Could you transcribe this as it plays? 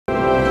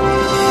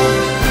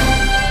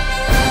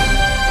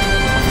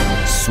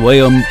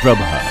Swayam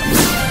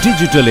Prabha.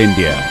 Digital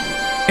India.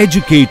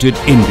 Educated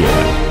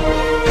India.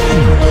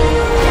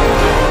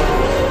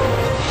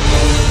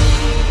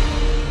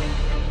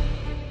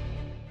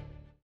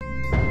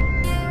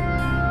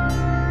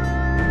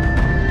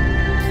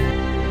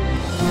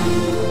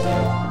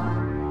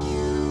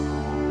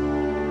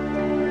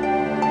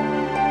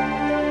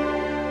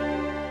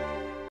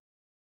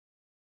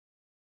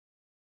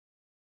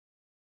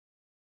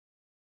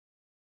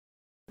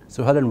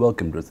 So hello and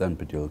welcome to this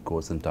NPTEL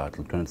course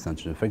entitled 20th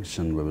Century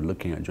Fiction, where we're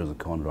looking at Joseph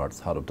Conrad's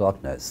Heart of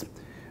Darkness.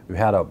 We've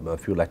had a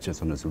few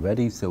lectures on this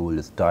already, so we'll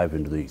just dive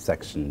into the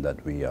section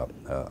that we are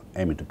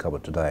aiming to cover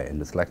today in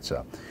this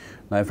lecture.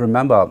 Now, if you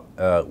remember,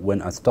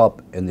 when I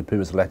stopped in the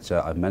previous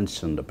lecture, I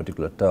mentioned a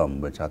particular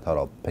term which I thought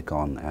I'll pick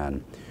on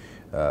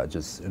and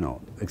just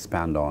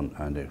expand on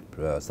in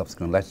the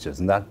subsequent lectures,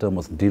 and that term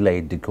was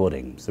delayed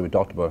decoding. So we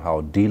talked about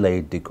how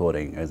delayed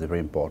decoding is a very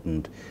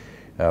important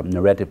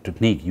narrative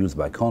technique used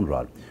by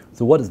Conrad.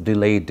 So what is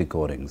delayed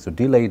decoding? So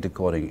delayed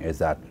decoding is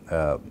that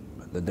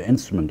the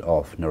instrument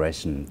of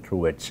narration through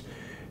which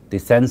the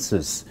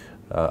senses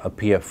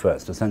appear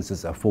first. The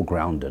senses are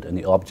foregrounded and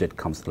the object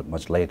comes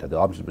much later. The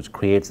object which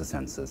creates the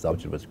senses, the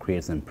object which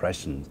creates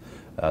impressions,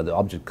 the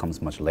object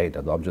comes much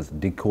later. The object is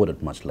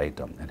decoded much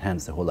later, and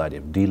hence the whole idea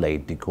of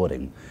delayed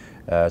decoding.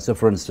 So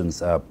for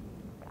instance,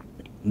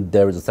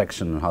 there is a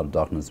section in Heart of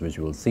Darkness which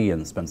you will see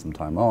and spend some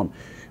time on,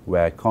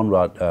 where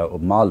Conrad or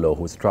Marlowe,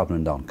 who's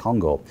traveling down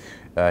Congo,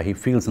 he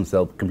feels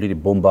himself completely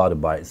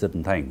bombarded by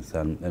certain things,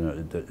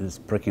 and it's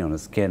pricking on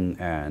his skin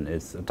and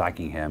it's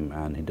attacking him,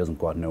 and he doesn't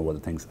quite know what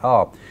the things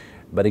are.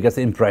 But he gets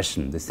the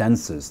impression, the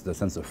senses, the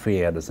sense of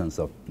fear, the sense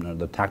of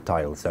the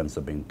tactile sense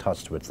of being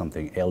touched with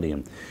something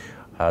alien,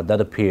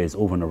 that appears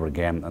over and over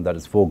again, and that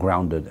is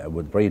foregrounded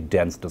with very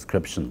dense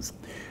descriptions.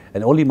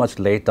 And only much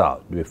later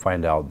do we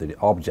find out that the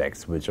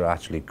objects which are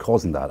actually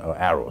causing that are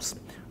arrows,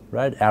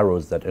 right?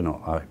 Arrows that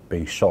are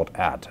being shot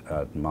at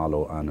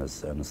Marlowe and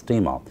his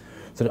steamer.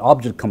 So the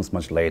object comes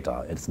much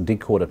later. It's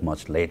decoded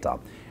much later,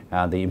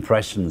 and the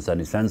impressions and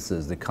the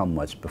senses, they come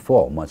much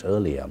before, much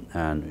earlier.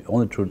 And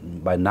only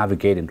by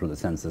navigating through the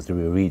senses do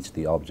we reach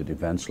the object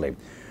eventually.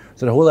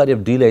 So the whole idea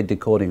of delayed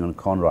decoding on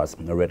Conrad's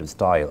narrative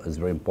style is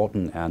very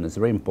important, and it's a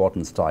very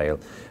important style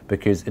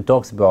because it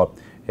talks about,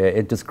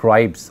 it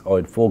describes or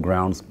it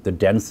foregrounds the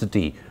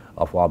density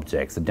of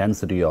objects, the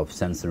density of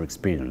sensory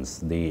experience,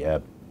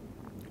 the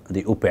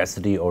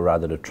opacity, or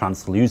rather the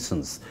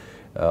translucence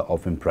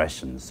of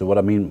impressions. So what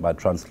I mean by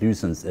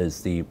translucence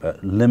is the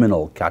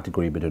liminal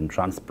category between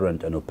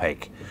transparent and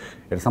opaque.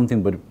 It's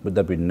something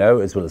that we know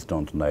as well as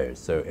don't know.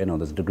 So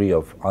there's a degree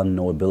of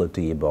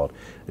unknowability about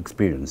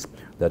experience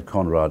that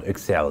Conrad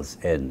excels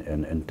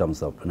in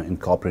terms of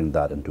incorporating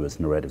that into his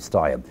narrative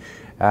style.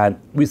 And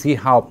we see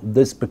how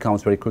this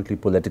becomes very quickly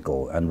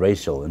political and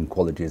racial in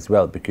quality as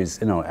well, because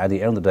at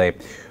the end of the day,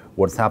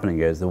 what's happening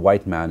is the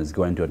white man is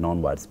going to a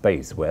non-white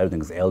space where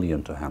everything is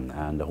alien to him,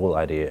 and the whole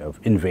idea of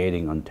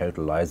invading and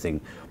totalizing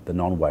the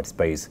non-white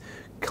space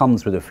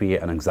comes with the fear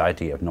and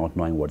anxiety of not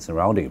knowing what's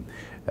around him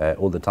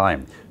all the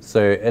time.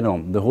 So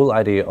the whole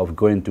idea of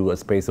going to a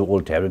space of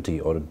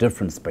alterity or a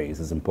different space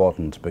is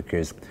important,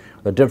 because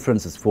the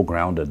difference is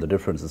foregrounded, the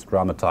difference is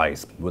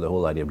dramatized with the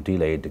whole idea of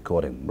delayed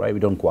decoding, right? We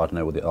don't quite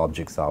know what the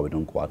objects are, we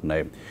don't quite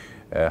know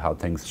how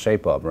things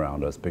shape up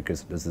around us,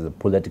 because this is a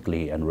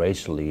politically and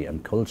racially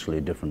and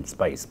culturally different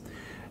space.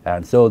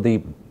 And so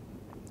the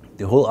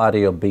whole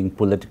idea of being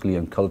politically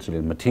and culturally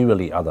and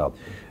materially other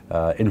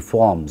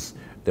informs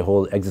the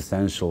whole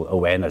existential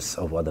awareness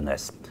of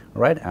otherness,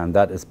 right? And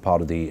that is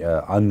part of the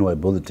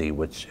unknowability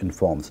which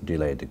informs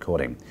delayed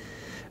decoding.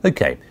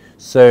 Okay,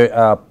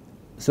 so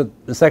so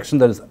the section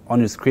that is on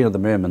your screen at the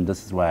moment,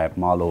 this is where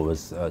Marlowe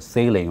is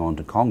sailing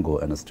onto Congo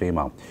in a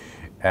steamer.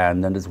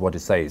 And then this is what he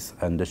says,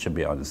 and this should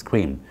be on the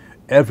screen.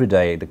 Every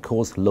day the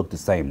coast looked the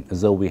same,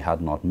 as though we had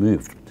not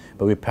moved.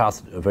 But we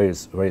passed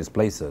various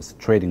places,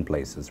 trading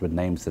places, with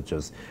names such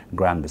as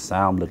Grand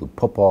Bissau, Little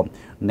Pawpaw,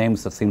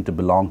 names that seemed to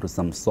belong to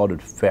some sordid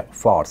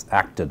farce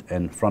acted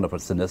in front of a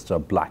sinister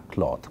black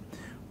cloth.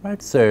 Right?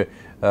 So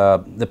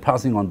they're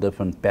passing on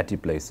different petty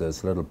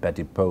places, little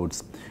petty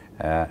ports,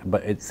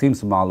 but it seems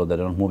to Marlowe that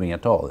they're not moving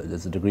at all.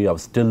 There's a degree of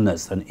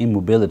stillness and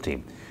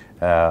immobility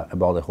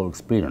about the whole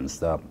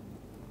experience.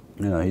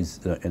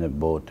 He's in a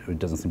boat, it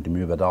doesn't seem to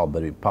move at all,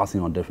 but we're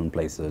passing on different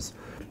places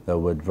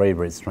with very,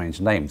 very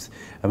strange names.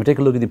 And we take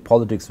a look at the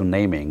politics of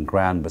naming,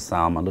 Grand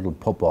Bissau and Little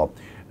Pawpaw.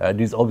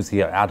 These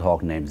obviously are ad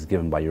hoc names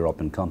given by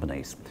European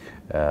companies.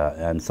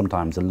 And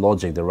sometimes the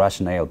logic, the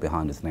rationale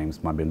behind these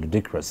names might be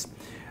ludicrous.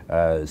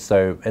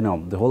 So,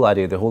 the whole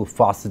idea, the whole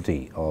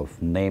falsity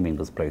of naming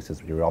those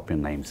places with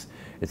European names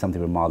is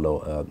something that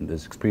Marlowe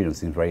is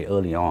experiencing very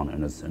early on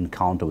in his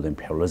encounter with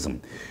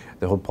imperialism.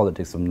 the whole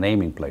politics of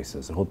naming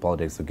places, the whole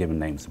politics of giving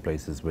names to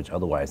places which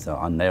otherwise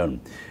are unknown.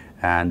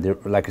 And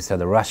like I said,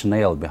 the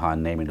rationale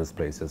behind naming those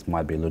places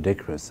might be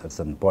ludicrous at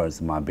certain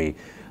points. It might be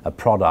a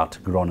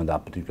product grown in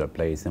that particular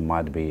place. It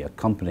might be a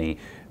company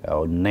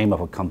or name of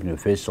a company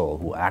official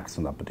who acts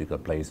in that particular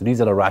place. So these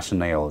are the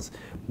rationales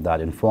that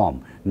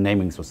inform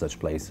namings of such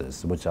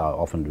places, which are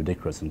often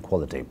ludicrous in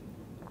quality.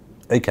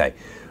 Okay,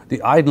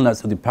 the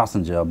idleness of the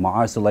passenger, my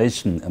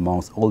isolation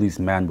amongst all these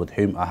men with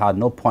whom I had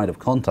no point of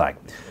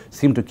contact,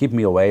 seemed to keep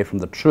me away from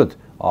the truth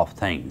of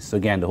things. So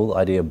again, the whole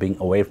idea of being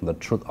away from the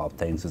truth of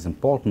things is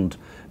important,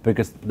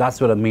 because that's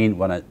what I mean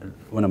when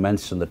I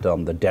mention the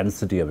term the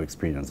density of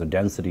experience, the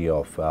density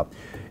of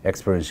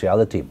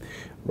experientiality,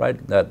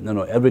 right? That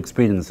every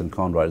experience in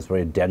Conrad is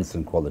very dense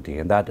in quality,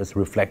 and that is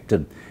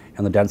reflected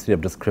in the density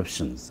of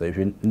descriptions. So if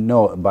you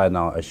know by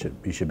now,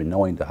 you should be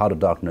knowing that Heart of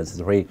Darkness is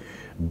a very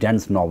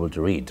dense novel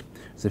to read.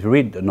 So if you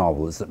read a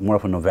novel, it's more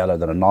of a novella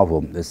than a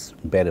novel. It's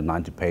barely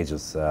 90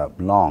 pages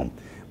long.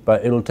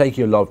 But it will take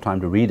you a lot of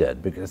time to read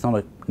it, because it's not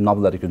a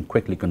novel that you can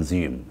quickly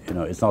consume.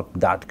 It's not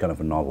that kind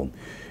of a novel.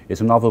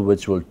 It's a novel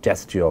which will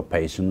test your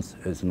patience.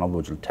 It's a novel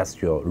which will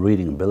test your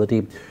reading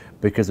ability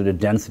because of the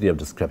density of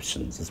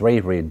descriptions. It's very,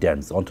 very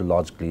dense,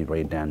 ontologically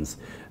very dense,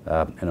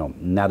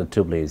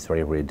 narratively it's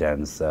very, very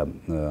dense,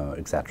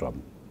 etc.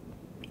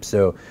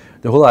 So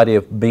the whole idea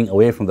of being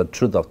away from the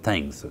truth of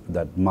things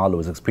that Marlowe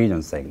is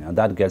experiencing, and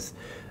that gets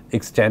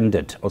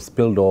extended or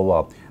spilled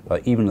over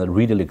even the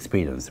readable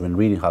experience. When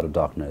reading Heart of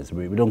Darkness,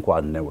 we don't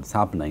quite know what's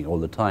happening all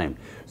the time.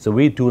 So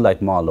we too,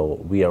 like Marlowe,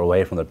 we are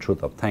away from the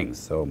truth of things.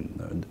 So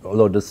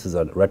although this is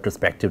a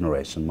retrospective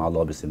narration,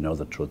 Marlowe obviously knows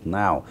the truth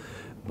now,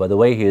 but the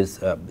way he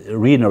is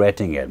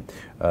re-narrating it,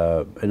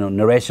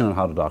 narration on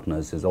Heart of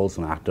Darkness is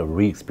also an act of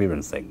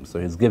re-experiencing. So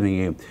he's giving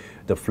you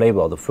the flavor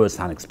of the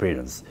first-hand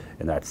experience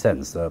in that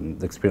sense, the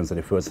experience that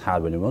he first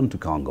had when he went to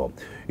Congo.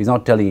 He's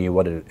not telling you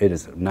what it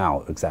is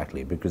now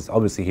exactly, because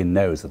obviously he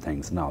knows the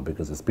things now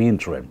because it's been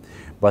through it.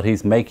 But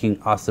he's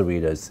making us, the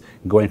readers,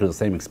 going through the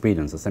same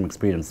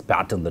experience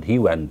pattern that he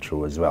went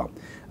through as well.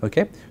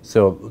 Okay,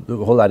 so the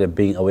whole idea of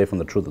being away from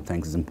the truth of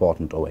things is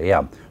important over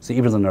here. So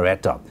even as a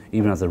narrator,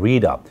 even as a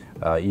reader,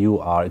 you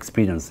are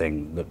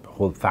experiencing the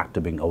whole fact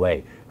of being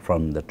away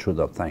from the truth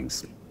of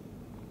things.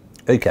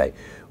 Okay,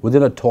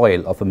 within a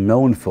toil of a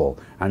mournful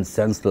and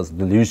senseless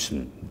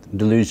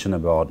delusion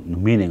about the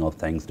meaning of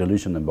things,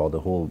 delusion about the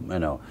whole,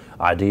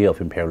 idea of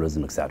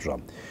imperialism, etc.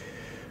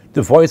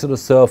 The voice of the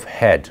surf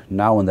head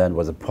now and then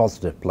was a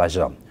positive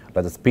pleasure,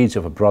 like the speech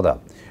of a brother.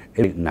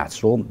 It was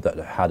natural, that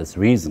had its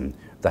reason,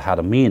 that had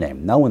a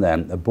meaning. Now and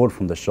then, a boat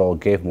from the shore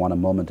gave one a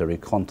momentary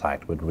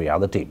contact with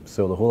reality.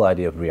 So the whole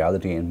idea of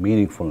reality and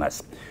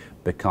meaningfulness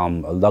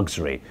become a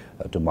luxury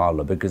to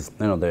Marlowe, because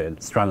they're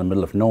stranded in the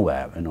middle of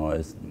nowhere.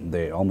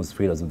 They almost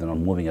feel as if they're not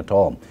moving at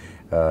all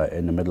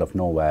in the middle of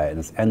nowhere, in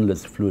this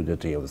endless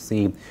fluidity of the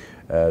sea.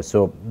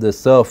 So the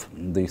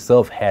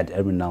surf head,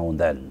 every now and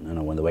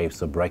then, when the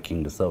waves are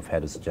breaking, the surf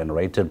head is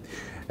generated.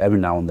 Every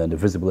now and then, the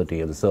visibility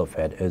of the surf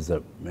head is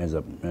a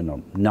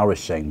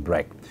nourishing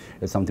break.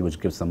 It's something which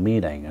gives some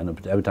meaning. And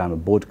every time a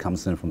boat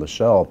comes in from the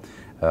shore,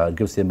 it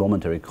gives you a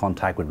momentary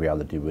contact with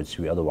reality, which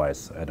we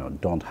otherwise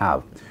don't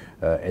have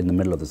in the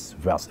middle of this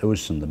vast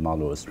ocean that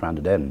Marlowe is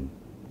stranded in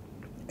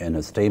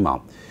a steamer.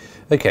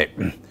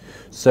 Okay,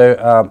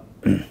 so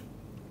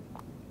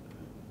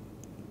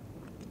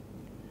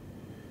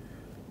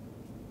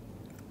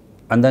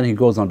and then he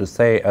goes on to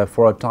say,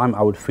 for a time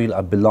I would feel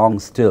I belong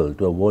still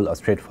to a world of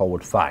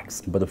straightforward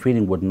facts, but the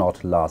feeling would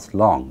not last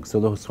long.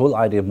 So this whole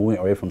idea of moving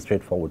away from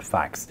straightforward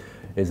facts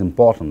is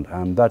important,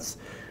 and that's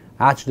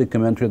actually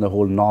commentary on the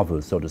whole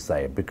novel, so to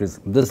say, because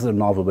this is a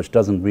novel which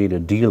doesn't really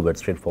deal with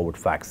straightforward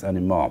facts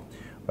anymore,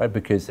 right?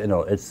 Because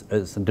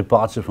it's a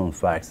departure from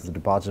facts, it's a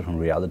departure from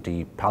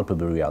reality,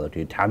 palpable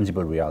reality,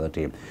 tangible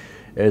reality.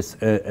 It's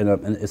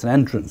an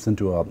entrance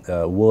into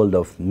a world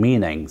of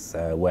meanings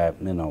where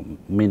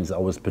meanings are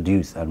always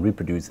produce and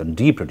reproduce and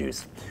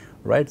deproduce,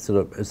 right?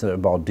 So it's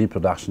about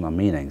deproduction of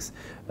meanings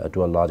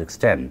to a large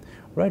extent,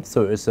 right?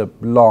 So it's a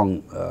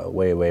long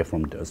way away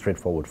from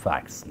straightforward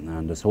facts,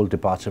 and this whole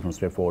departure from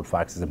straightforward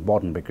facts is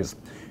important because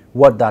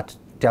what that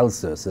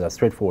tells us is that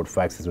straightforward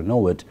facts as we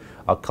know it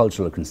are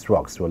cultural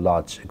constructs to a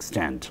large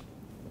extent.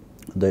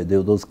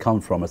 Those come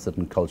from a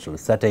certain cultural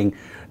setting,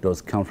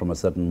 those come from a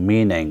certain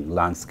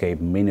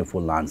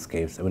meaningful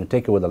landscapes. When you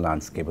take away the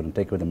landscape, when you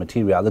take away the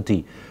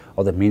materiality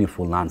of the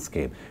meaningful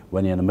landscape,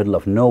 when you're in the middle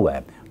of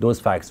nowhere,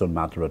 those facts don't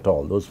matter at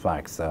all. Those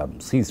facts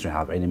cease to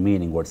have any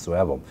meaning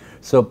whatsoever.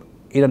 So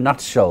in a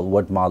nutshell,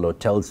 what Marlowe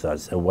tells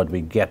us, what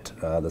we get,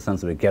 the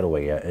sense that we get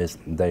away here is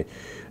the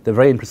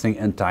very interesting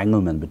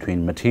entanglement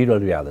between material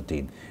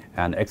reality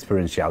and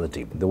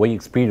experientiality. The way you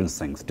experience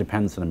things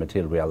depends on the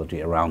material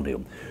reality around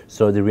you.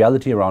 So the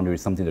reality around you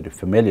is something that is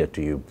familiar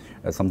to you,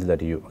 something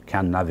that you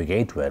can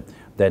navigate with.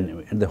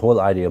 Then the whole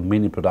idea of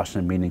meaning production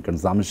and meaning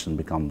consumption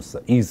becomes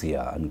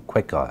easier and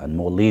quicker and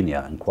more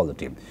linear in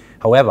quality.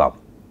 However,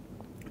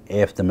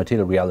 if the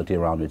material reality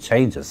around it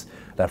changes,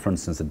 that for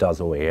instance it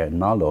does over here in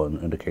Marlow,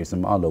 in the case of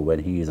Marlow, when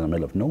he is in the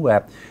middle of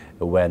nowhere,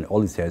 when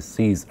all he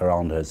sees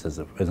around us is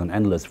an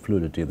endless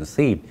fluidity of the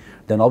sea,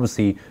 then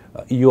obviously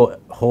your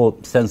whole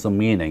sense of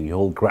meaning, your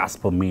whole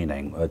grasp of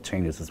meaning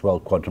changes as well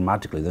quite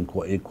dramatically. Then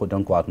you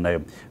don't quite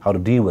know how to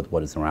deal with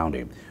what is around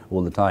you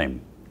all the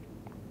time.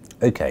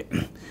 Okay.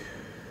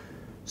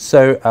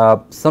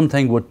 So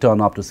something would turn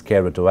up to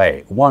scare it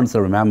away. Once I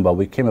remember,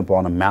 we came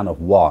upon a man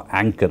of war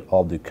anchored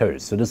off the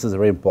coast. So this is a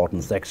very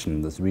important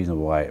section. That's the reason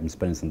why I'm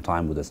spending some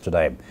time with this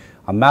today.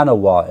 A man of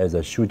war is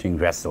a shooting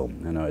vessel.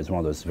 You know, it's one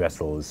of those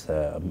vessels.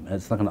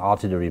 It's like an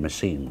artillery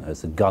machine.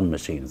 It's a gun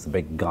machine. It's a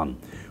big gun,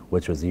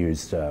 which was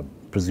used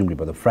presumably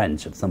by the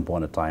French at some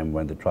point in time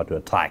when they tried to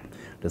attack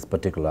this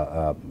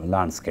particular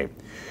landscape.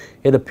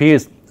 It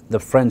appears the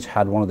French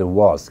had one of the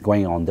wars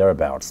going on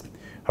thereabouts.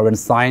 Her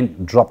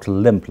ensign dropped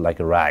limp like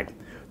a rag.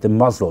 The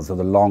muzzles of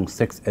the long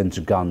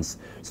 6-inch guns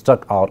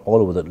stuck out all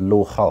over the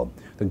low hull.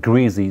 The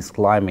greasy,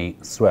 slimy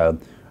swell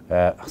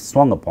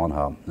swung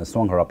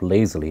her up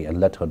lazily and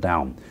let her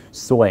down,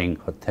 swaying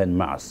her thin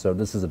mast. So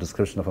this is a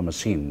description of a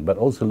machine, but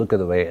also look at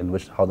the way in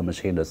which how the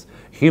machine is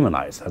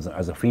humanized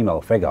as a female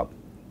figure.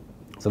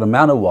 So the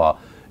man of war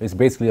is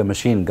basically a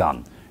machine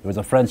gun. It was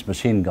a French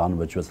machine gun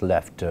which was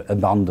left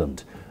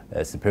abandoned.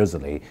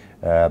 Supposedly,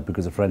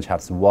 because the French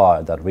had some war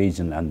in that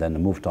region and then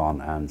moved on,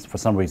 and for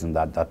some reason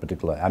that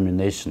particular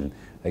ammunition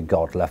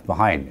got left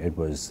behind. It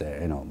was,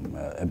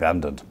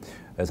 abandoned.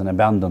 It's an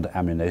abandoned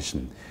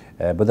ammunition.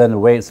 But then the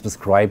way it's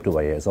described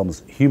away is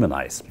almost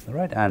humanized,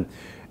 right? And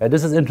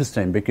this is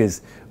interesting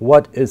because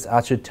what it's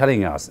actually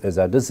telling us is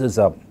that this is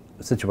a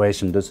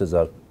situation, this is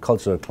a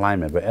cultural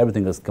climate where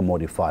everything is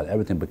commodified,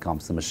 everything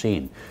becomes a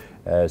machine.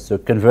 So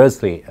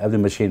conversely, every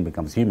machine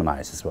becomes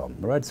humanized as well,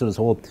 right? So this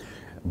whole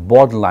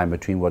borderline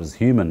between what is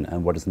human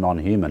and what is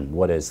non-human,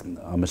 what is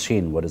a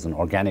machine, what is an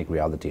organic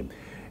reality.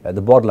 The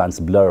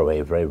borderlines blur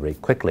away very, very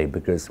quickly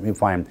because we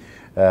find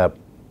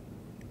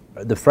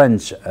the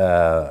French,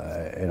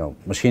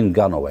 machine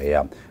gun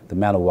away, the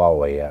man of war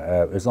away,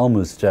 is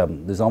almost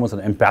there's almost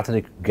an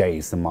empathetic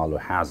gaze that Marlowe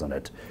has on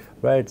it,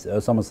 right?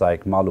 It's almost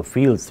like Marlowe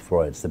feels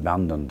for its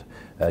abandoned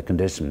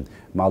condition.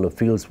 Marlowe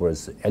feels for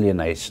its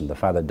alienation, the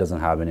fact that it doesn't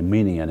have any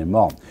meaning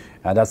anymore.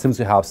 And that seems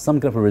to have some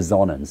kind of a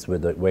resonance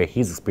with the way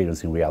he's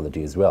experiencing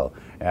reality as well,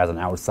 as an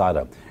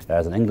outsider,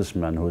 as an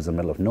Englishman who is in the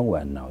middle of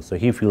nowhere now. So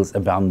he feels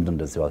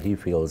abandoned as well, he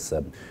feels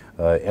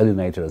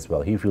alienated as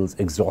well, he feels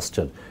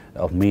exhausted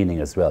of meaning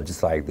as well,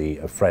 just like the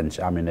French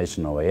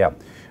ammunition over here,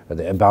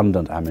 the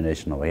abandoned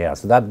ammunition over here.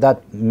 So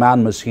that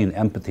man-machine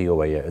empathy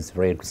over here is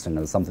very interesting,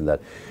 and it's something that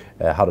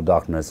Heart of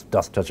Darkness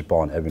does touch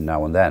upon every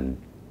now and then.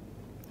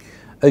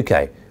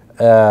 Okay,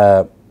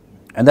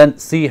 and then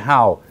see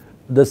how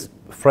this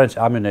French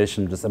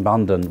ammunition, this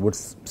abandoned, would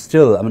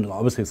still, I mean,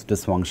 obviously it's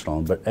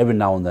dysfunctional, but every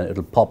now and then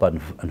it'll pop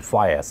and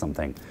fire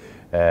something,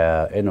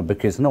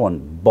 because no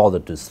one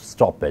bothered to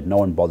stop it, no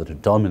one bothered to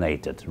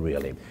dominate it,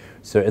 really.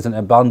 So it's an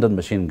abandoned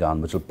machine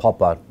gun which will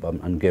pop up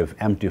and give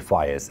empty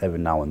fires every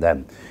now and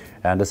then.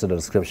 And this is the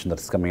description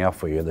that's coming up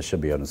for you. This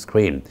should be on the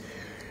screen.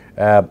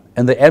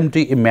 In the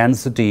empty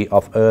immensity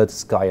of earth,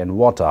 sky, and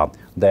water,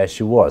 there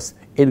she was,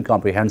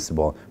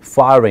 incomprehensible,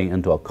 firing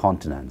into a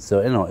continent. So,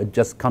 it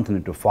just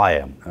continued to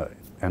fire,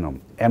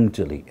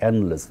 emptily,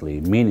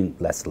 endlessly,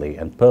 meaninglessly,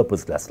 and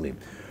purposelessly.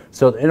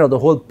 So, the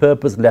whole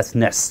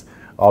purposelessness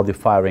of the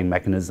firing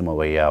mechanism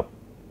over here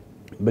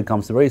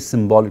becomes a very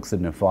symbolic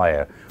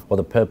signifier of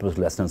the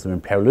purposelessness of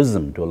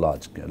imperialism to a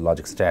large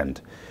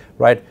extent,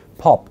 right?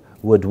 Pop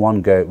would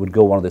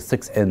go one of the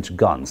 6-inch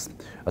guns.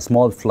 A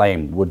small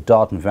flame would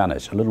dart and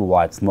vanish. A little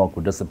white smoke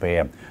would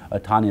disappear. A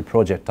tiny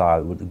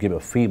projectile would give a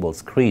feeble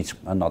screech,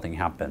 and nothing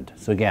happened.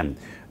 So again,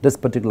 this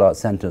particular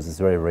sentence is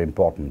very, very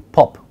important.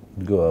 Pop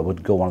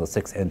would go one of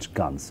the 6-inch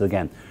guns. So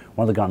again,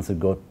 one of the guns would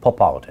go pop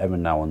out every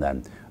now and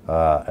then.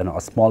 And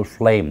a small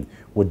flame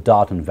would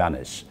dart and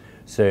vanish.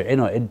 So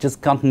it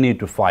just continued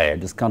to fire,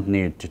 just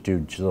continued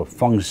to sort of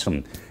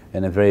function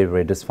in a very,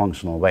 very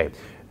dysfunctional way.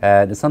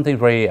 And it's something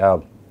very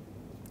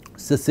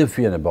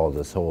Sisyphean about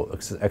this whole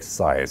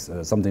exercise,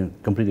 something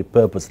completely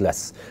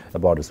purposeless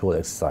about this whole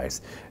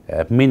exercise,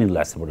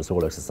 meaningless about this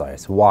whole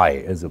exercise. Why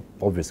is an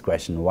obvious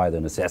question, why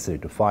the necessity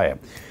to fire?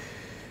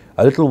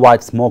 A little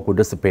white smoke would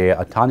disappear,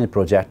 a tiny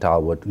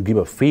projectile would give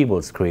a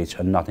feeble screech,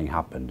 and nothing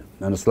happened.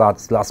 And this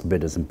last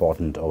bit is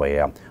important over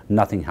here.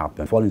 Nothing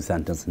happened. Following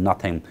sentence,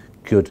 nothing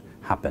could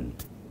happen.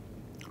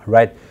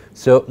 Right?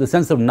 So the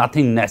sense of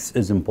nothingness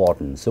is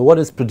important. So what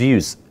is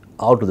produced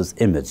out of this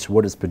image,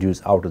 what is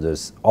produced out of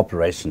this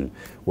operation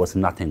was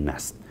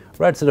nothingness.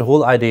 Right, so the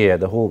whole idea,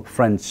 the whole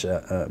French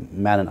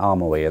man in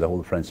armor way, the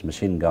whole French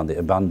machine gun, the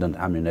abundant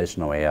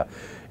ammunition way,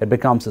 it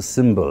becomes a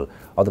symbol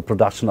of the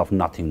production of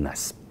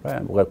nothingness.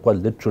 Right? Quite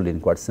literally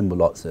and quite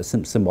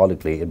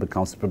symbolically, it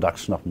becomes the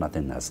production of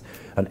nothingness,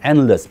 an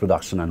endless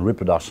production and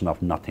reproduction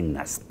of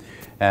nothingness.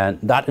 And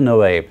that, in a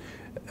way,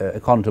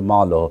 according to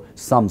Marlowe,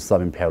 sums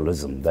up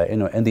imperialism. That,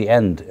 in the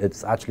end,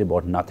 it's actually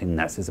about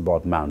nothingness. It's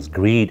about man's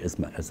greed.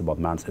 It's about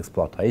man's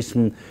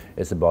exploitation.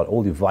 It's about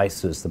all the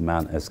vices the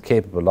man is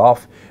capable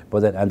of.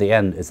 But then, at the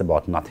end, it's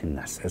about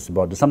nothingness. It's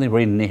about something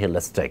very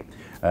nihilistic,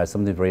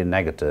 something very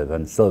negative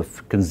and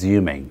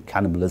self-consuming,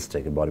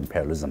 cannibalistic about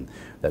imperialism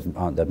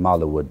that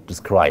Marlowe would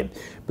describe.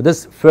 But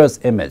this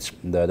first image,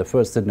 the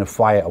first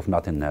signifier of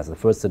nothingness, the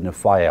first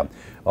signifier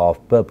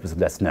of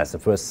purposelessness, the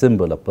first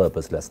symbol of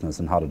purposelessness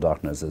in Heart of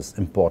Darkness is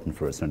important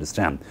for us to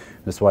understand.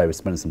 That's why we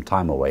spend some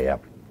time away here.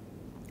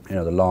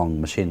 The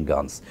long machine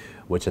guns,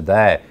 which are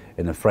there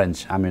in the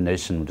French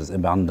ammunition, which is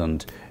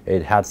abundant.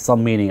 It had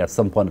some meaning at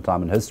some point in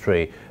time in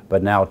history,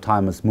 but now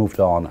time has moved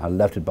on and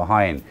left it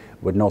behind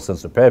with no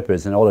sense of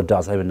purpose, and all it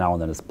does every now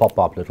and then is pop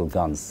up little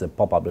guns,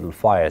 pop up little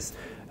fires,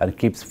 and it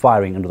keeps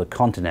firing into the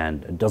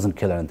continent. It doesn't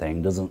kill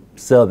anything, doesn't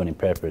serve any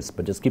purpose,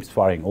 but just keeps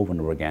firing over and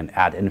over again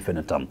ad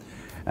infinitum.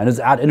 And this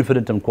ad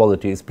infinitum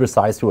quality is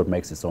precisely what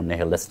makes it so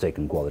nihilistic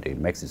in quality. It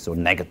makes it so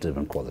negative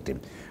in quality,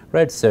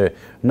 right? So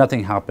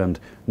nothing happened,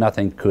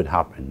 nothing could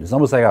happen. It's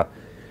almost like a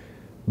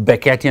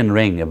Beckettian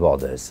ring about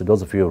this. So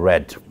those of you who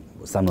read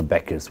Simon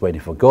Beckett's Waiting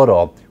for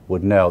Godot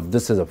would know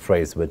this is a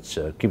phrase which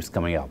keeps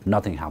coming up.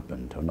 Nothing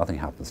happened, or nothing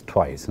happens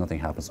twice, nothing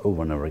happens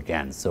over and over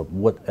again. So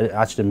what it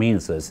actually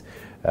means is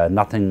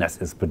nothingness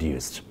is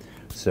produced.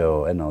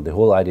 So the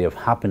whole idea of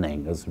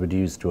happening is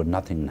reduced to a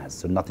nothingness.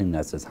 So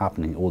nothingness is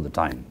happening all the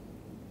time.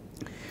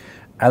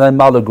 And then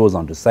Marlowe goes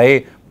on to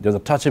say there's a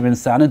touch of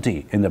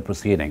insanity in the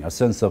proceeding, a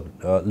sense of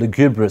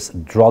lugubrious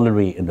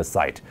drollery in the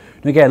sight.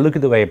 And again, look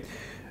at the way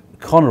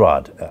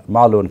Conrad,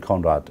 Marlowe and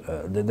Conrad,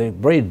 they're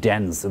very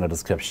dense in the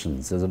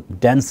descriptions. There's a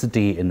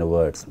density in the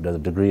words. There's a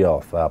degree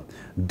of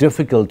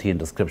difficulty in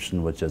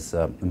description which is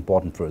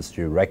important for us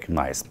to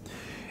recognize.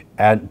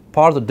 And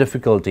part of the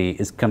difficulty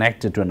is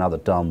connected to another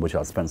term which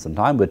I'll spend some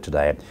time with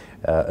today.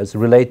 It's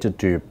related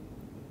to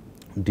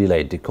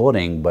delayed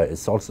decoding, but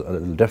it's also a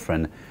little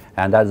different,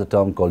 and that is a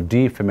term called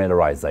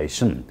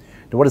defamiliarization.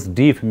 Now, what is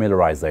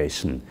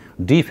defamiliarization?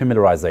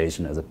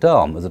 Defamiliarization as a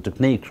term is a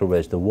technique through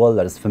which the world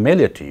that is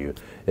familiar to you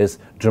is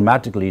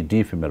dramatically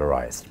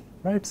defamiliarized,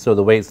 right? So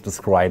the way it's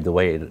described, the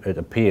way it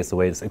appears, the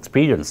way it's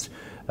experienced,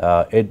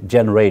 it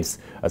generates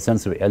a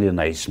sense of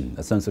alienation,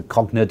 a sense of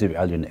cognitive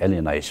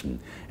alienation,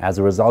 as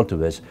a result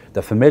of which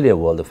the familiar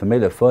world, the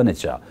familiar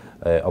furniture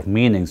of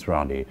meanings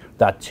around it,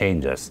 that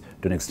changes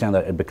to an extent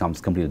that it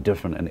becomes completely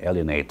different and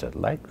alienated.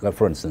 Like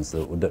for instance,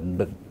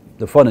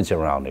 the furniture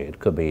around it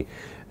could be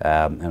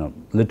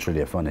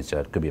literally a furniture.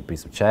 It could be a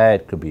piece of chair,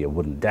 it could be a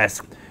wooden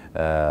desk,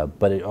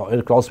 but it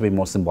could also be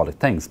more symbolic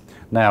things.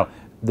 Now,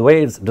 the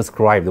way it's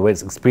described, the way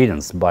it's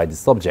experienced by the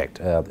subject,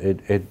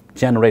 it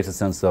generates a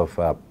sense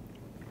of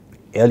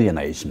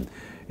alienation.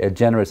 It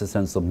generates a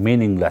sense of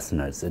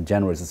meaninglessness. It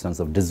generates a sense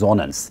of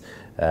dissonance,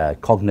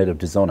 cognitive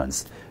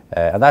dissonance.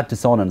 And that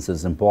dissonance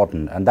is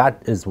important, and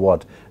that is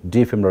what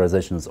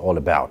defamiliarization is all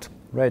about.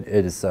 Right?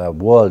 It is a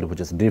world which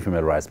is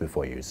defamiliarized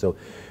before you. So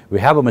we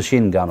have a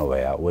machine gun over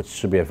here, which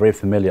should be a very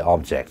familiar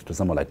object to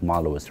someone like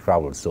Marlowe, who has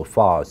traveled so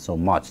far, so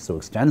much, so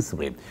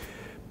extensively.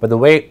 But the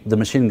way the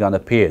machine gun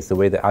appears, the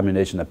way the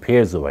ammunition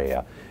appears over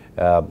here,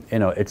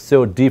 it's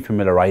so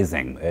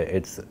defamiliarizing.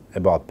 It's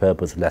about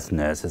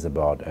purposelessness, it's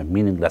about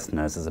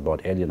meaninglessness, it's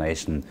about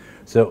alienation.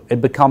 So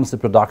it becomes the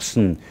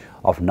production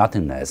of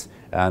nothingness,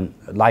 and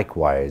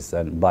likewise,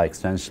 and by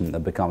extension,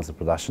 it becomes the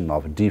production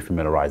of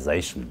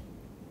defamiliarization.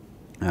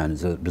 And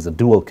there's a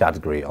dual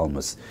category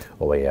almost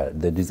over here.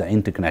 These are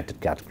interconnected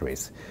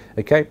categories.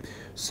 Okay,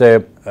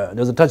 so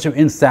there's a touch of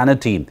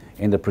insanity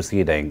in the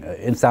proceeding.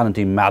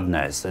 Insanity,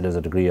 madness. There's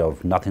a degree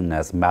of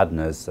nothingness,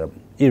 madness,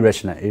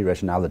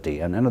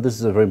 irrationality. And this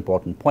is a very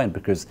important point,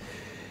 because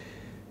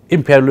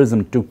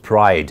imperialism took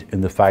pride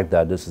in the fact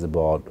that this is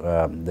about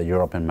the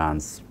European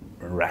man's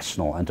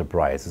rational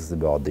enterprise. This is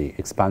about the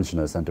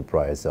expansionist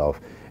enterprise of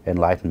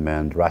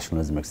enlightenment,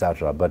 rationalism,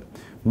 etc. But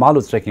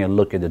Marlowe's taking a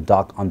look at the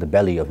dark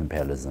underbelly of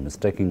imperialism. It's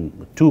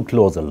taking too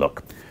close a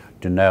look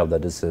to know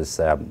that this is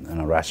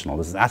irrational.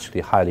 This is actually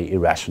highly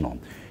irrational.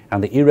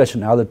 And the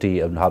irrationality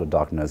of Heart of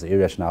Darkness, the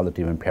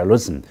irrationality of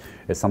imperialism,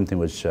 is something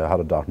which Heart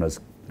of Darkness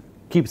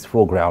keeps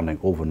foregrounding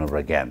over and over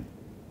again.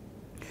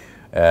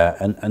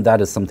 And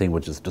that is something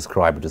which is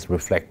described, which is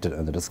reflected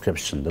in the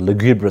description, the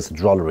lugubrious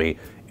drollery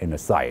in the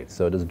sight.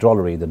 So this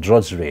drollery, the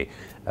drudgery,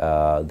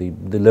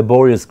 the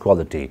laborious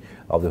quality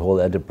of the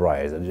whole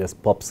enterprise, it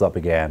just pops up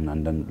again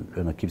and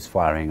then keeps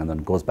firing and then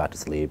goes back to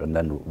sleep and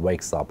then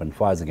wakes up and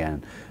fires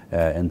again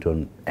into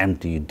an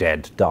empty,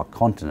 dead, dark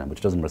continent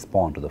which doesn't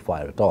respond to the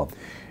fire at all.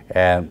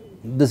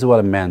 This is what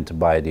I meant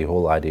by the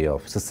whole idea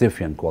of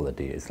Sisyphean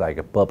quality. It's like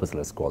a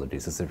purposeless quality.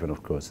 Sisyphean,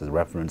 of course, is a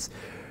reference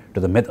to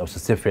the myth of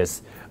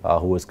Sisyphus,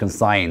 who was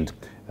consigned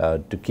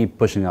to keep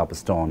pushing up a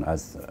stone,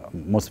 as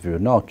most of you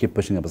know, keep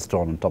pushing up a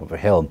stone on top of a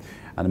hill,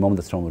 and the moment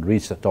the stone would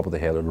reach the top of the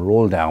hill, it would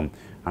roll down,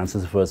 and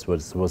Sisyphus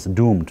was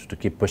doomed to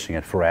keep pushing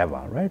it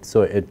forever, right?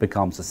 So it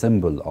becomes a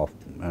symbol of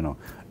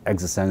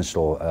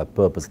existential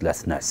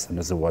purposelessness, and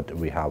this is what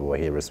we have over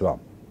here as well.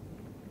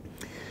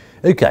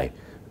 Okay,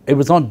 it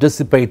was not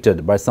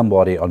dissipated by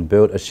somebody on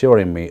board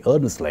assuring me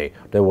earnestly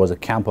there was a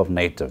camp of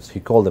natives. He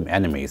called them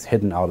enemies,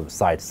 hidden out of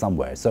sight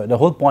somewhere. So the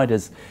whole point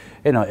is,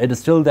 it is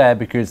still there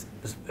because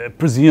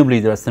presumably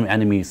there are some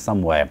enemies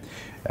somewhere,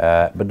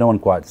 but no one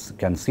quite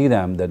can see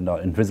them. They're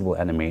not invisible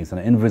enemies,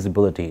 and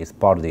invisibility is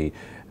part of the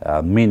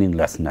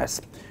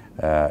meaninglessness.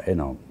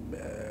 The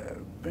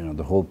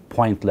whole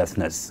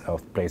pointlessness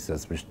of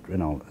places which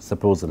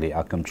supposedly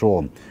are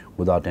controlled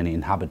without any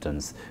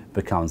inhabitants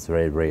becomes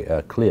very,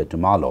 very clear to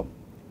Marlowe.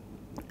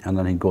 And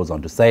then he goes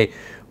on to say,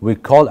 we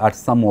call at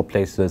some more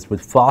places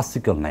with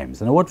farcical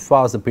names. And the word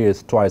farce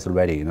appears twice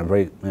already in a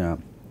very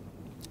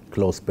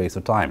close space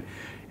of time.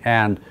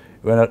 And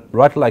when a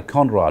writer like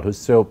Conrad, who's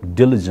so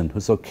diligent,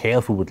 who's so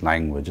careful with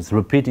language, is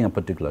repeating a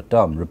particular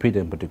term,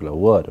 repeating a particular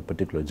word, a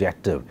particular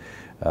adjective,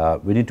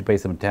 we need to pay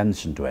some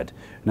attention to it.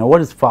 Now, what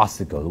is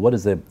farcical? What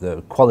is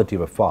the quality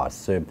of a farce?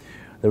 So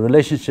the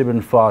relationship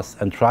in farce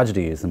and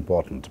tragedy is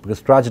important, because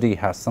tragedy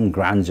has some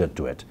grandeur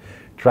to it.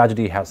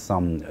 Tragedy has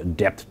some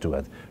depth to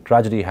it.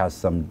 Tragedy has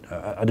some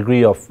a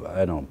degree of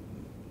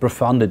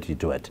profundity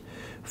to it.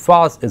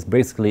 Farce is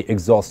basically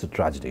exhausted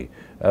tragedy.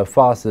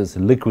 Farce is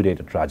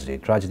liquidated tragedy.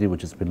 Tragedy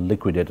which has been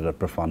liquidated at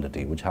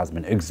profundity, which has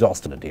been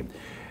exhausted.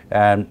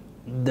 And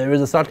there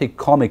is a slightly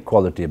comic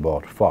quality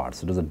about farce.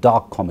 So there's a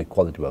dark comic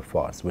quality about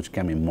farce, which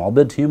can be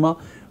morbid humor,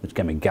 which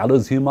can be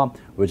gallows humor,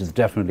 which is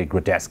definitely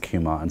grotesque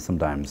humor, and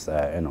sometimes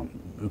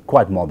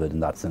quite morbid in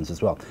that sense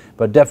as well,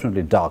 but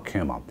definitely dark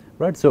humor,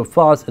 right? So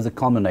farce is a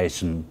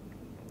combination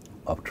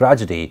of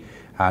tragedy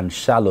and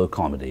shallow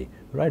comedy,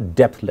 right?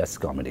 Depthless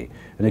comedy,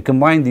 and you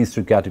combine these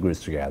two categories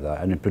together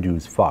and you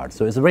produce farce.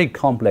 So it's a very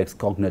complex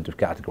cognitive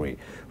category,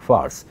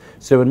 farce.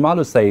 So when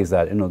Marlowe says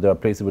that there are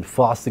places with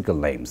farcical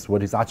names,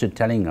 what he's actually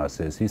telling us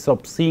is he's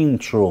sort of seeing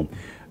through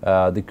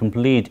the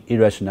complete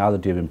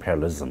irrationality of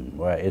imperialism,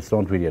 where it's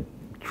not really a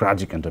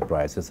tragic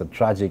enterprise, it's a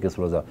tragic as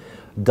well as a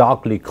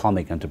darkly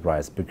comic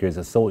enterprise, because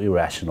it's so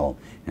irrational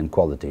in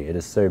quality, it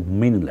is so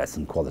meaningless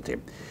in quality.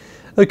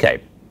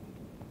 Okay.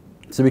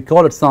 So we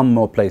call it some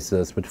more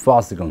places with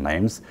farcical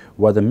names,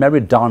 where the merry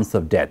dance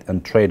of death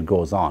and trade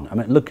goes on. I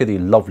mean, look at the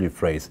lovely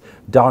phrase,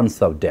 dance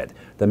of death.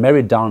 The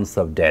merry dance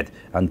of death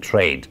and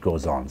trade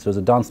goes on. So there's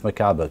a dance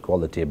macabre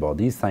quality about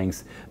these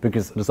things,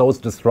 because there's always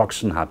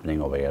destruction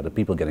happening over here. The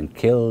people getting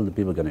killed, the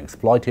people getting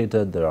exploited,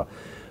 there are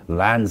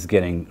lands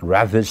getting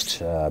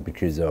ravaged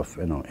because of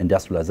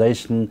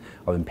industrialization,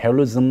 of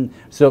imperialism.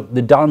 So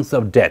the dance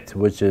of death,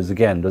 which is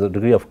again there's a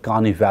degree of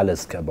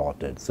carnivalesque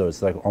about it. So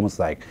it's like almost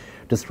like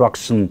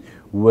destruction,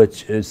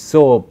 which is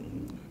so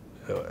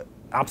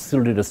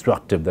absolutely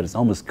destructive that it's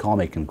almost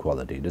comic in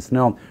quality. There's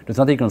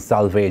nothing you can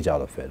salvage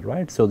out of it,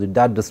 right? So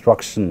that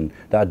destruction,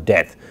 that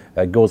death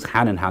goes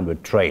hand in hand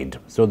with trade.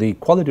 So the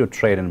quality of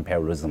trade and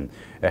imperialism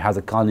has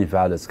a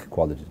carnivalesque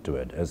quality to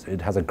it.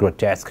 It has a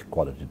grotesque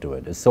quality to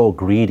it. It's so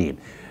greedy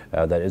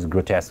that it's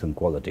grotesque in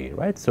quality,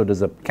 right? So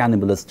there's a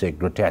cannibalistic,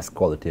 grotesque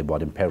quality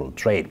about imperial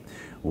trade,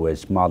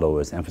 which Marlowe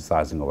is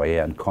emphasizing over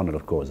here, and Conrad,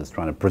 of course, is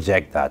trying to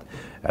project that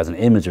as an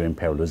image of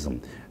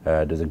imperialism.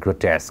 There's a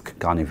grotesque,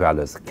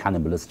 carnivalesque,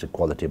 cannibalistic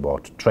quality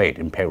about trade,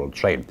 imperial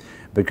trade,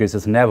 because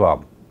it's never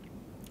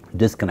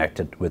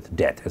disconnected with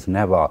death. It's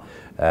never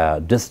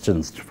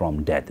distanced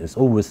from death. It's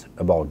always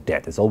about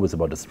death. It's always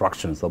about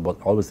destruction. It's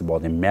always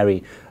about the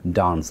merry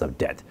dance of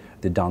death,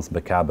 the dance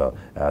macabre,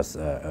 as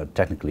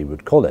technically we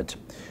would call it.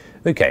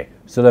 Okay,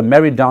 so the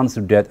merry dance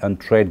of death and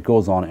trade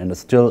goes on in a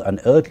still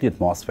and earthly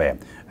atmosphere,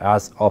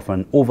 as of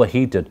an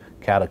overheated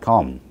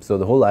catacomb. So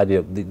the whole idea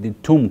of the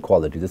tomb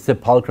quality, the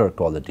sepulchral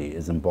quality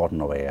is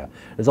important over here.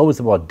 It's always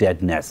about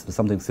deadness. There's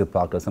something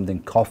sepulchral,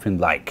 something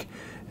coffin-like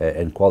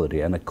in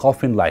quality, and a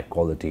coffin-like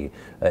quality,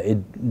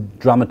 it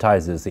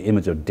dramatizes the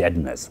image of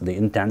deadness, the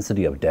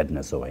intensity of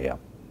deadness over here.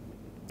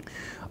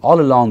 All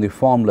along the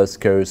formless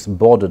coast,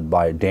 bordered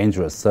by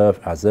dangerous surf,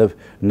 as if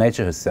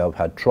nature herself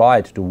had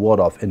tried to ward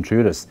off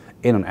intruders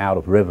in and out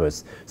of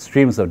rivers,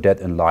 streams of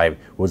death and life,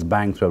 whose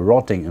banks were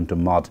rotting into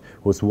mud,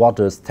 whose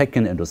waters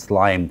thickened into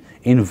slime,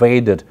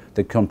 invaded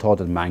the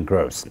contorted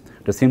mangroves.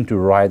 They seemed to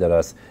ride at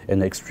us in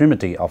the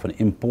extremity of an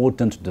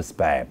impotent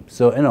despair.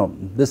 So,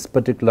 this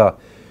particular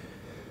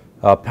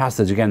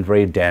passage, again,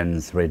 very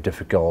dense, very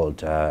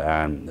difficult,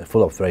 and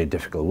full of very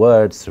difficult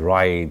words,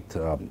 right,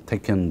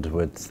 thickened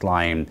with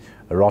slime,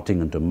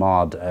 rotting into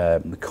mud,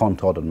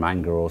 contorted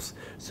mangroves.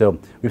 So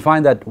we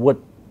find that what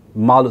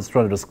Marlowe is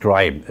trying to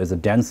describe is a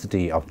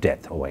density of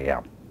death over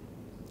here.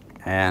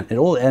 And it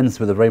all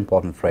ends with a very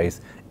important phrase,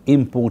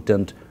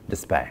 impotent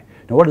despair.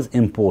 Now, what is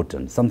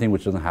important? Something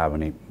which doesn't have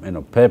any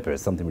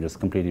purpose, something which is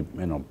completely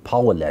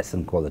powerless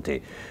in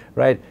quality,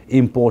 right?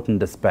 Impotent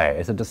despair.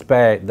 It's a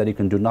despair that you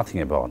can do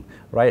nothing about,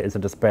 right? It's a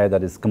despair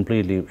that is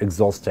completely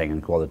exhausting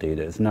in quality.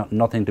 There's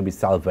nothing to be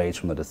salvaged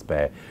from the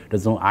despair.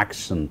 There's no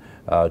action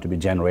to be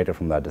generated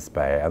from that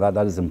despair, and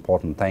that is an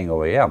important thing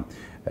over here.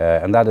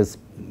 And that is,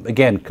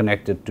 again,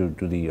 connected to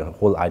the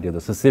whole idea of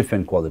the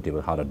Sisyphean quality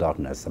of Heart of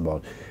Darkness,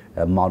 about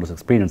Marlowe's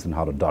experience in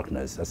Heart of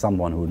Darkness, as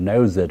someone who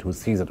knows it, who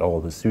sees it all,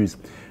 who sees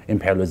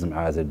imperialism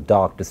as a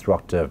dark,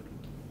 destructive,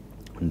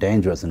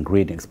 dangerous and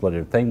greedy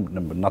exploitative thing,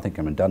 but nothing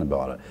can be done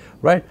about it,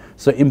 right?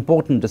 So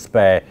important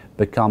despair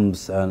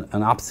becomes an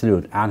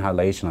absolute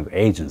annihilation of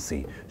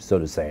agency, so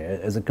to say.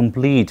 It's a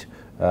complete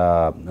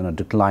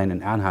decline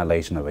and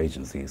annihilation of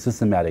agency,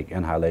 systematic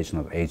annihilation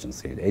of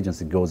agency. The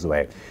agency goes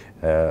away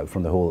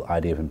from the whole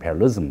idea of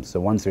imperialism. So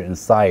once you're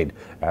inside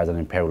as an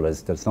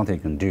imperialist, there's nothing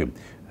you can do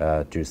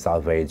to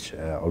salvage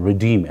or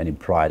redeem any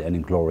pride, any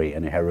glory,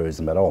 any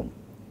heroism at all.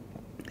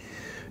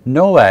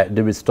 Nowhere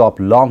did we stop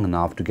long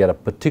enough to get a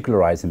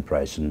particularized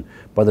impression,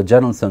 but the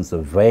general sense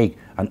of vague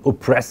and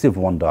oppressive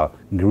wonder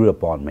grew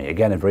upon me.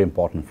 Again, a very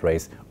important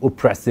phrase,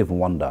 oppressive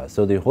wonder.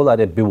 So the whole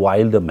idea of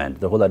bewilderment,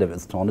 the whole idea of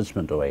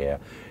astonishment over here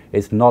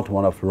is not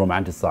one of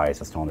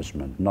romanticized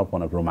astonishment, not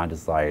one of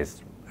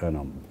romanticized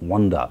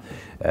wonder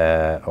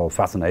or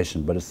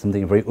fascination, but it's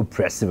something very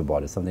oppressive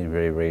about it, something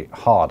very, very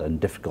hard and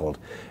difficult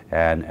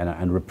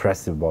and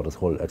repressive about this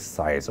whole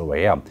exercise over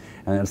here.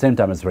 And at the same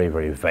time, it's very,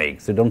 very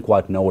vague. So you don't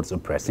quite know what's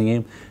oppressing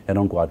you, you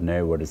don't quite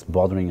know what is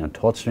bothering and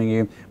torturing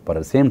you, but at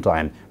the same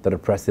time, that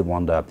oppressive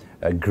wonder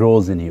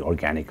grows in you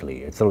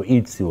organically. It sort of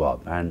eats you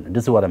up. And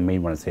this is what I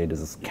mean when I say this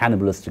is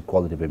cannibalistic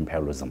quality of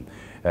imperialism.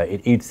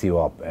 It eats you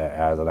up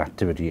as an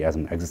activity, as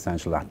an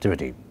existential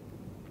activity.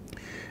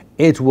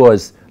 It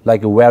was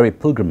like a weary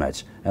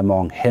pilgrimage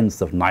among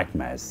hints of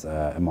nightmares,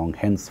 among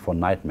hints for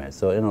nightmares.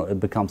 So, it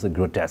becomes a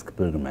grotesque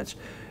pilgrimage.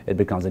 It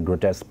becomes a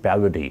grotesque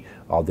parody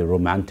of the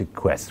romantic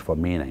quest for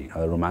meaning,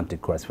 a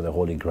romantic quest for the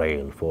Holy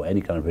Grail, for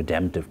any kind of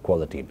redemptive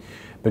quality.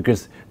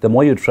 Because the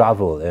more you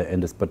travel in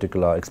this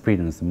particular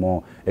experience, the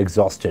more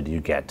exhausted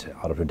you get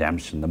out of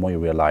redemption, the more you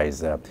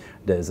realize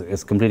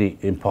it's completely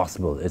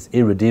impossible, it's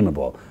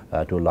irredeemable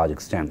to a large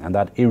extent. And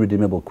that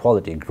irredeemable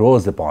quality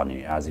grows upon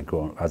you as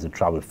you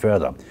travel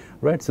further,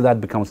 right? So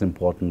that becomes an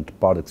important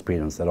part of the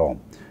experience at all,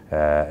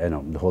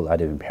 the whole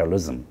idea of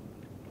imperialism.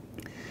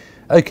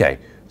 Okay,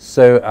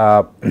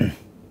 so,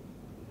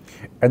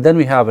 and then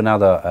we have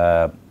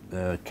another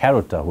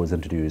character who is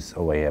introduced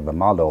over here by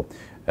Marlowe,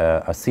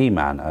 a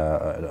seaman,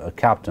 a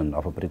captain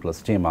of a particular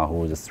steamer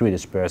who is a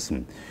Swedish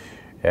person.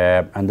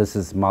 And this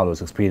is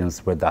Marlowe's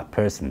experience with that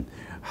person.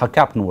 Her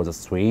captain was a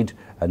Swede,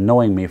 and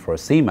knowing me for a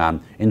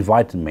seaman,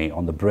 invited me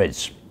on the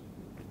bridge.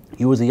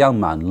 He was a young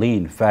man,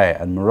 lean, fair,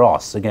 and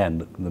morose.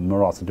 Again, the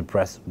morose,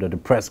 the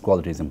depressed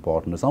quality is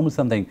important. There's almost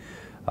something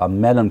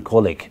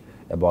melancholic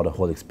about the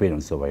whole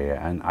experience over here.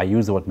 And I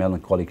use the word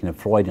melancholic in a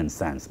Freudian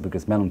sense,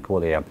 because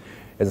melancholia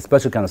is a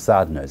special kind of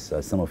sadness,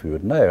 as some of you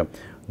would know,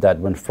 that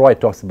when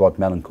Freud talks about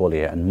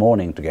melancholia and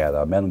mourning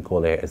together,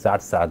 melancholia is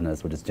that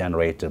sadness which is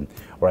generated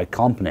or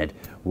accompanied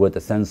with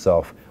a sense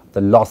of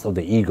the loss of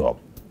the ego.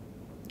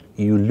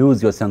 You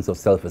lose your sense of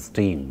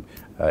self-esteem.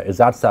 It's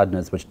that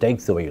sadness which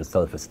takes away your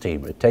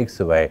self-esteem. It takes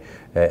away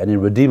an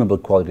irredeemable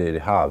quality that you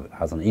have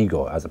as an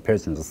ego, as a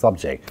person, as a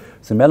subject.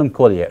 So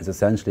melancholia is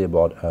essentially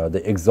about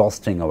the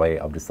exhausting away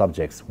of the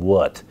subject's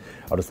worth,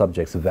 or the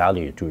subject's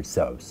value to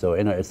itself. So,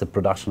 it's a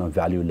production of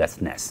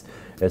valuelessness.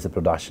 It's a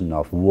production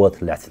of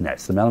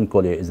worthlessness. So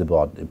melancholia is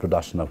about the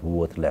production of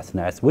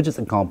worthlessness, which is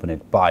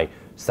accompanied by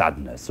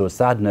sadness. So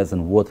sadness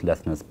and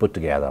worthlessness put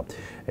together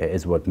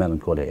is what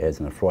melancholia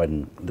is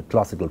in the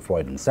classical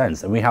Freudian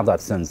sense. And we have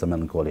that sense of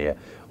melancholia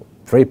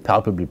very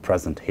palpably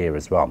present here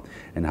as well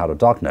in Heart of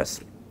Darkness.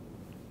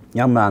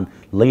 Young man,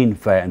 lean,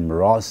 fair, and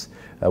morose,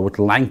 with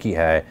lanky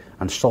hair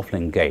and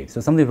shuffling gait.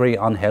 So something very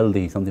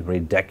unhealthy, something very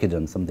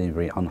decadent, something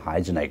very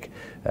unhygienic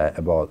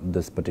about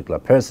this particular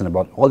person,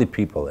 about all the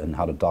people in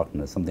Heart of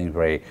Darkness, something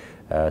very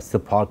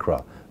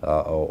sepulchral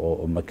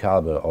or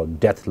macabre or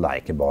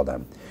death-like about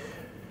them.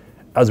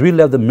 As we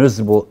left the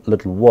miserable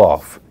little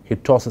wharf, he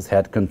tossed his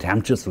head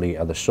contemptuously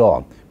at the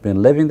shore.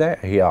 "Been living there?"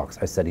 he asked.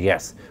 I said,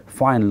 "Yes.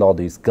 Fine lot,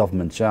 these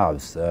government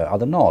jobs, are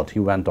they not?" He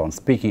went on,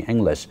 speaking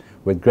English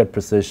with great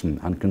precision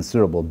and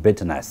considerable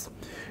bitterness.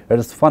 It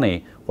is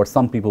funny what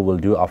some people will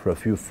do after a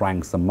few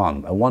francs a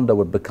month. I wonder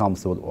what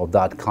becomes of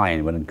that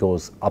kind when it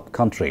goes up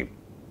country.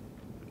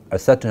 I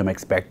said to him,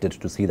 expected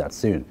to see that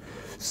soon.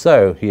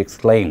 "So," he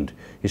exclaimed.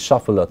 He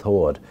shuffled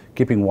athwart,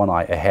 keeping one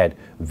eye ahead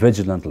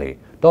vigilantly.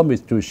 "Don't be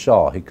too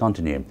sure," he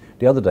continued.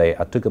 "The other day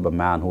I took up a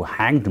man who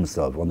hanged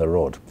himself on the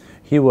road.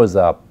 He was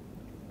a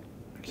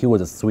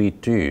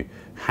Swede too.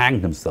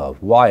 Hanged himself.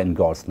 Why in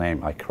God's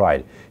name?" I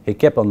cried. He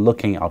kept on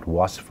looking out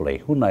watchfully.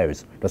 Who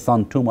knows? The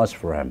sun too much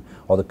for him,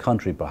 or the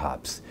country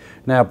perhaps.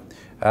 Now,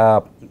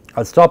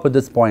 I'll stop at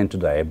this point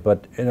today,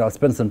 but I'll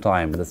spend some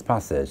time with this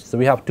passage. So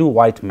we have two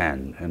white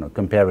men,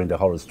 comparing the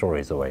horror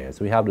stories away.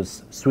 So we have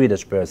this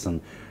Swedish person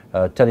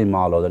telling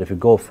Marlowe that if you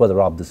go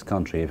further up this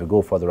country, if you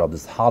go further up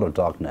this Heart of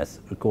Darkness,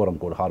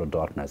 quote-unquote Heart of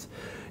Darkness,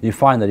 you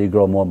find that you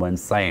grow more and more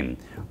insane,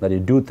 that you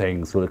do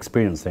things, you'll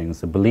experience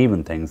things, you believe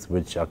in things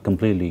which are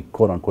completely,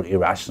 quote-unquote,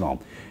 irrational.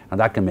 And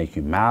that can make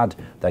you mad,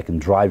 that can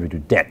drive you to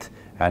death.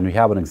 And we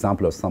have an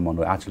example of someone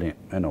who actually,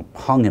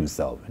 hung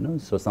himself,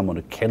 so someone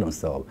who killed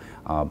himself,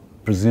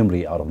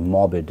 presumably out of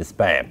morbid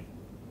despair.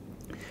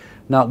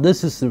 Now,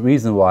 this is the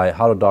reason why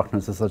Heart of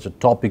Darkness is such a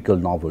topical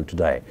novel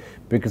today,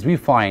 because we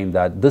find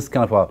that this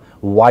kind of a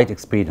white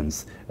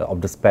experience of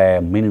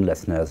despair,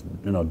 meaninglessness,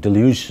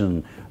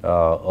 delusion,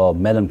 or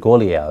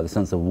melancholia, the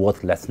sense of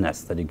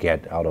worthlessness that you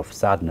get out of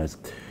sadness,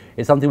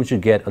 is something which you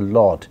get a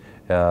lot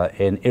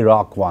in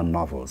Iraq War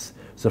novels.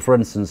 So, for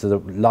instance, there's a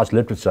large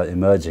literature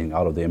emerging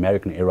out of the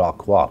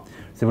American-Iraq War.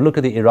 So, if you look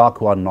at the Iraq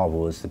War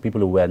novels, the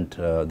people who went,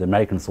 the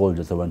American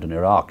soldiers who went in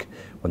Iraq,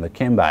 when they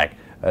came back,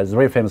 there's a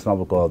very famous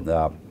novel called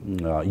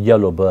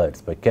Yellow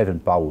Birds by Kevin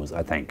Powers,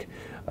 I think.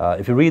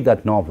 If you read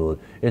that novel,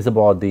 it's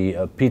about the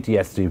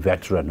PTSD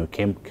veteran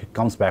who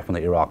comes back from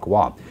the Iraq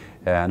War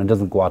and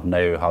doesn't quite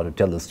know how to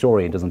tell the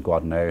story, doesn't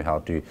quite know how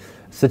to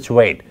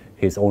situate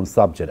his own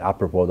subject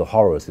apropos of the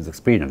horrors he's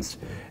experienced.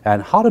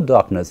 And Heart of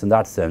Darkness, in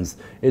that sense,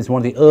 is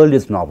one of the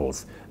earliest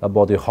novels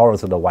about the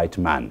horrors of the white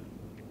man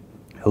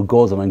who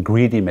goes on a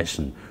greedy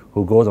mission,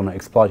 who goes on an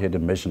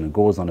exploitative mission, who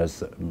goes on a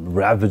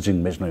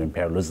ravaging mission of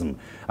imperialism.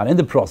 And in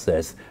the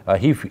process,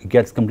 he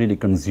gets completely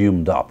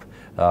consumed up.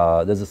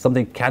 There's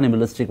something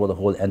cannibalistic about the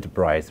whole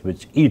enterprise,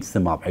 which eats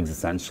him up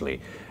existentially.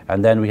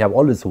 And then we have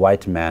all these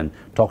white men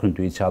talking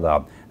to each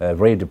other,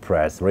 very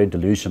depressed, very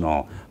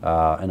delusional,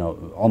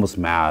 almost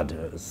mad,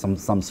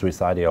 some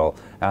suicidal,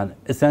 and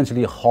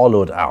essentially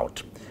hollowed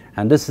out.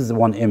 And this is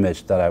one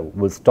image that I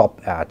will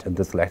stop at in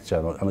this lecture,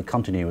 and I'll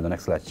continue with the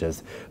next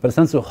lectures. But a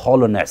sense of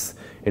hollowness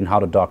in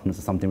Heart of Darkness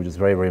is something which is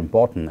very, very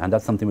important, and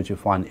that's something which you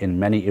find in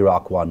many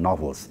Iraq War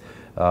novels,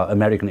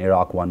 American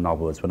Iraq War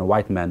novels. When the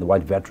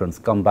white veterans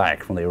come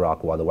back from the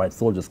Iraq War, the white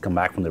soldiers come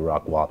back from the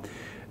Iraq War,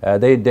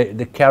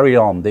 they carry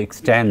on, they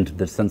extend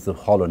the sense of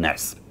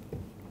hollowness.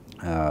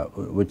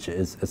 Which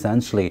is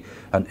essentially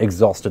an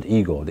exhausted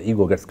ego. The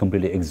ego gets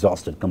completely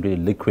exhausted,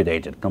 completely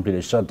liquidated,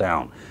 completely shut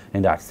down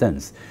in that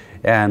sense.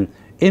 And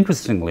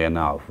interestingly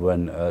enough,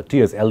 when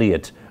T.S.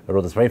 Eliot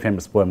wrote this very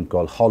famous poem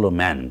called Hollow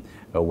Men,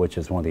 which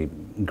is one of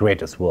the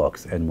greatest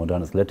works in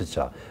modernist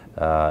literature,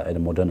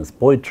 in modernist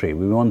poetry.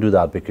 We won't do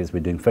that because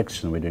we're doing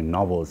fiction, we're doing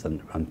novels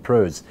and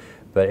prose,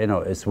 but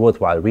it's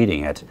worthwhile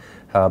reading it.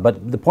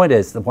 But the point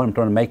I'm trying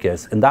to make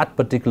is, in that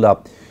particular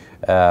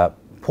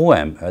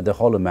poem, The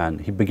Hollow Man,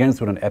 he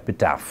begins with an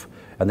epitaph,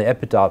 and the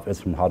epitaph is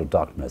from Heart of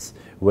Darkness,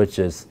 which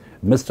is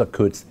Mr.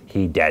 Coots,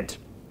 he dead.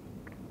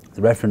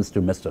 The reference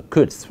to Mr.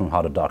 Coots from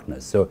Heart of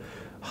Darkness. So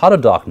Heart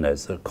of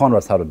Darkness,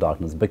 Conrad's Heart of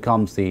Darkness,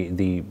 becomes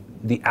the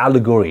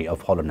allegory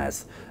of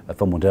hollowness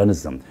for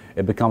modernism.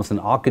 It becomes an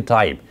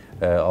archetype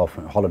of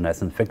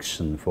hollowness in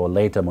fiction for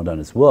later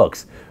modernist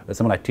works.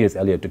 Someone like T.S.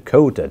 Eliot to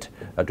quote it,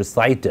 to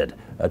cite it,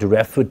 to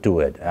refer to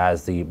it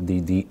as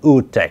the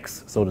old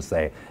text, so to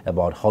say,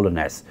 about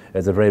hollowness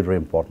is a very, very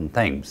important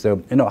thing.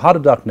 So, Heart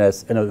of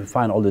Darkness, you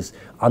find all these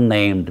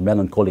unnamed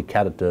melancholic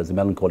characters,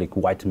 melancholic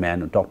white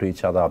men who talk to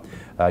each other,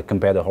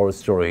 compare the horror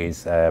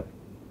stories,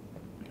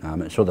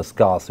 show the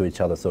scars to each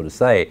other, so to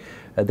say.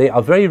 They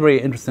are very, very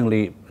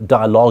interestingly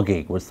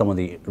dialoguing with some of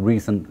the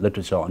recent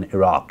literature on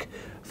Iraq,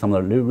 some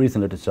of the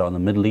recent literature on the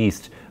Middle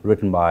East,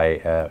 written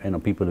by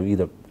people who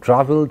either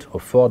traveled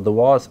or fought the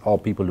wars, or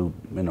people who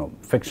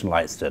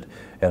fictionalized it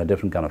in a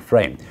different kind of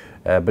frame.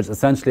 But it's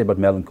essentially about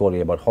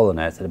melancholy, about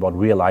hollowness, and about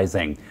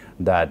realizing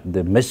that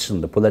the mission,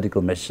 the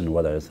political mission,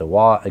 whether it's a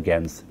war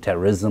against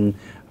terrorism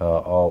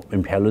or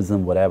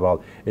imperialism, whatever,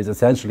 is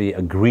essentially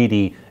a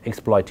greedy,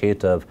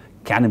 exploitative,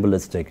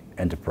 cannibalistic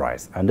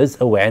enterprise. And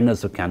this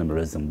awareness of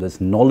cannibalism,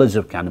 this knowledge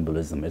of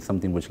cannibalism, is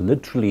something which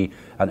literally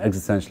and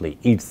existentially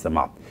eats them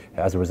up.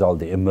 As a result,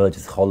 they emerge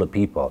as hollow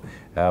people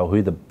who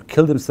either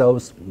kill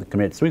themselves,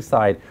 commit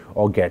suicide,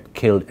 or get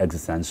killed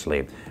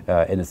existentially,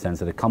 in the sense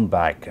that they come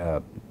back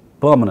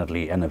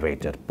permanently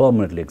enervated,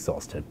 permanently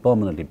exhausted,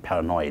 permanently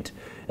paranoid,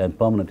 and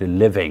permanently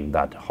living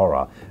that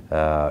horror.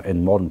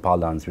 In modern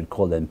parlance, we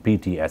call them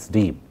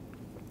PTSD.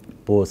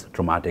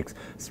 Post-traumatic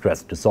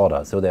stress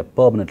disorder. So they're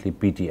permanently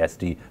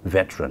PTSD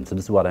veterans. So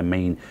this is what I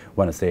mean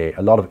when I say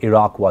a lot of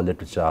Iraq War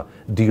literature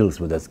deals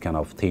with this kind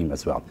of theme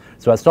as well.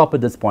 So I'll stop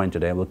at this point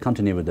today, and we'll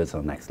continue with this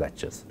in the next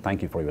lectures.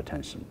 Thank you for your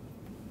attention.